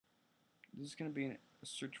This is going to be a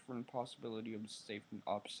search for impossibility of the state from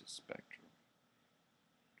opposite spectrum.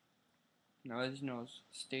 Now, as you know,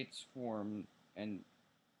 states form and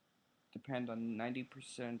depend on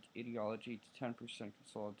 90% ideology to 10%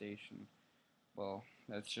 consolidation. Well,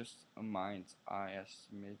 that's just a mind's eye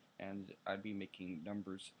estimate, and I'd be making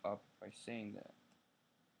numbers up by saying that.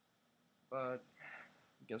 But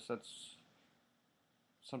I guess that's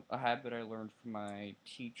a habit I learned from my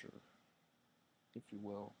teacher, if you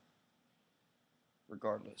will.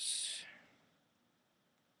 Regardless,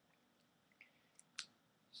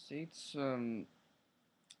 states have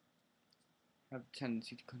a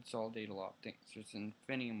tendency to consolidate a lot of things. There's an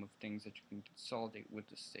infinitum of things that you can consolidate with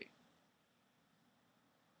the state.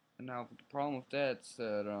 And now the problem with that is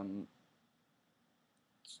that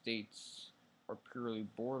states are purely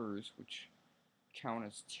borders, which count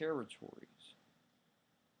as territories.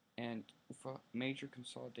 And with a major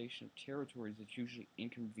consolidation of territories, it's usually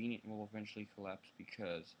inconvenient and will eventually collapse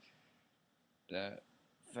because the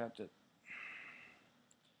fact that it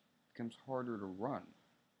becomes harder to run.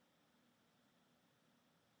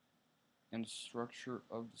 And the structure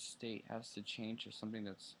of the state has to change to something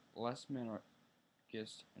that's less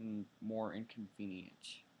minarchist and more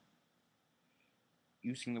inconvenient.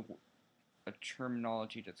 Using a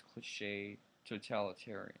terminology that's cliche,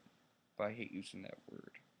 totalitarian, but I hate using that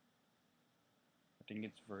word. I think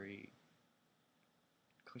it's very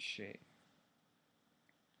cliche.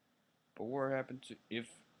 But what happens if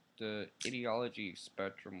the ideology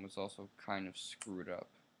spectrum was also kind of screwed up?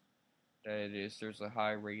 That is, there's a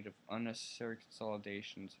high rate of unnecessary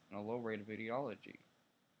consolidations and a low rate of ideology.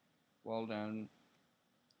 Well then,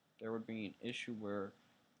 there would be an issue where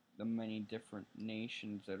the many different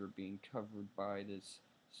nations that are being covered by this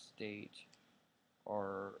state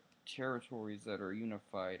are territories that are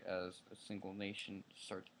unified as a single nation.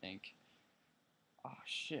 Start to think, ah,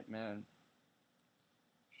 shit, man,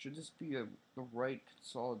 should this be the right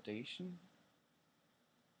consolidation?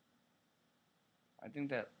 I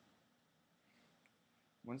think that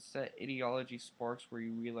once that ideology sparks where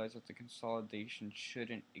you realize that the consolidation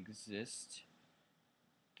shouldn't exist,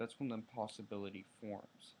 that's when the impossibility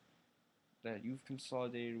forms. That you've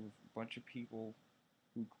consolidated with a bunch of people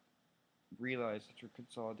who realize that your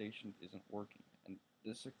consolidation isn't working. And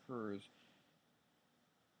this occurs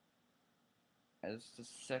as the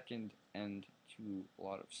second end to a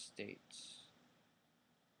lot of states.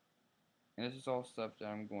 And this is all stuff that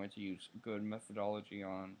I'm going to use good methodology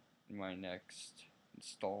on in my next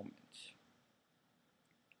installment.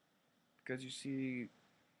 Because you see,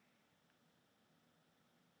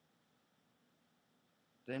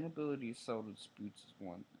 the inability to settle disputes is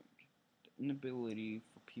one thing. The inability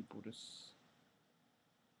for people to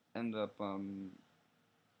end up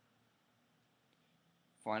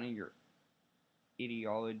finding your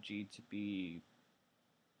ideology to be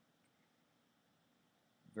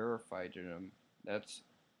verified to them, that's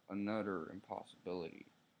another impossibility.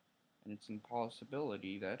 And it's an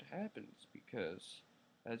impossibility that happens because,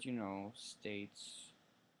 as you know, states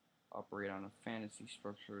operate on a fantasy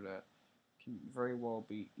structure that can very well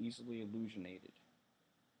be easily illusionated.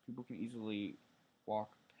 People can easily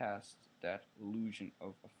walk past that illusion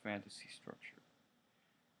of a fantasy structure.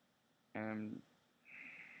 And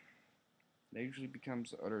that usually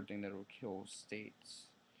becomes the other thing that will kill states.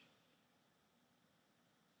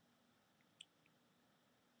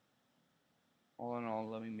 All in all,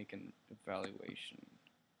 let me make an evaluation.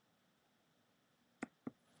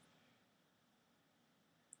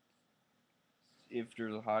 If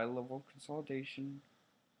there's a high level of consolidation,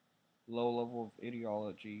 low level of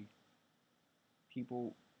ideology,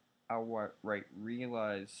 people outright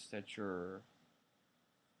realize that your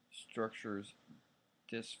structure is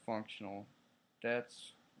dysfunctional,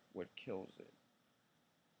 that's what kills it.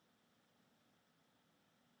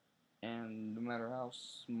 And no matter how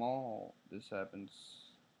small this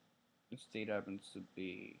state happens to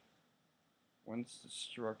be, once the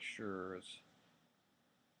structure is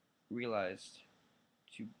realized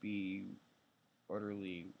to be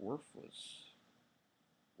utterly worthless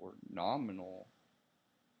or nominal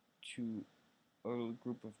to a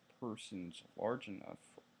group of persons large enough,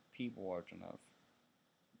 people large enough,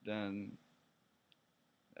 then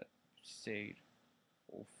that state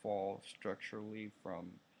will fall structurally from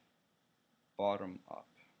bottom up.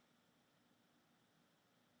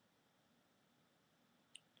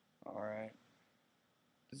 Alright.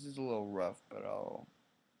 This is a little rough, but I'll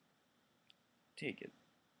take it.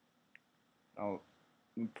 I'll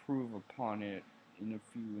improve upon it in a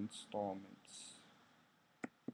few installments.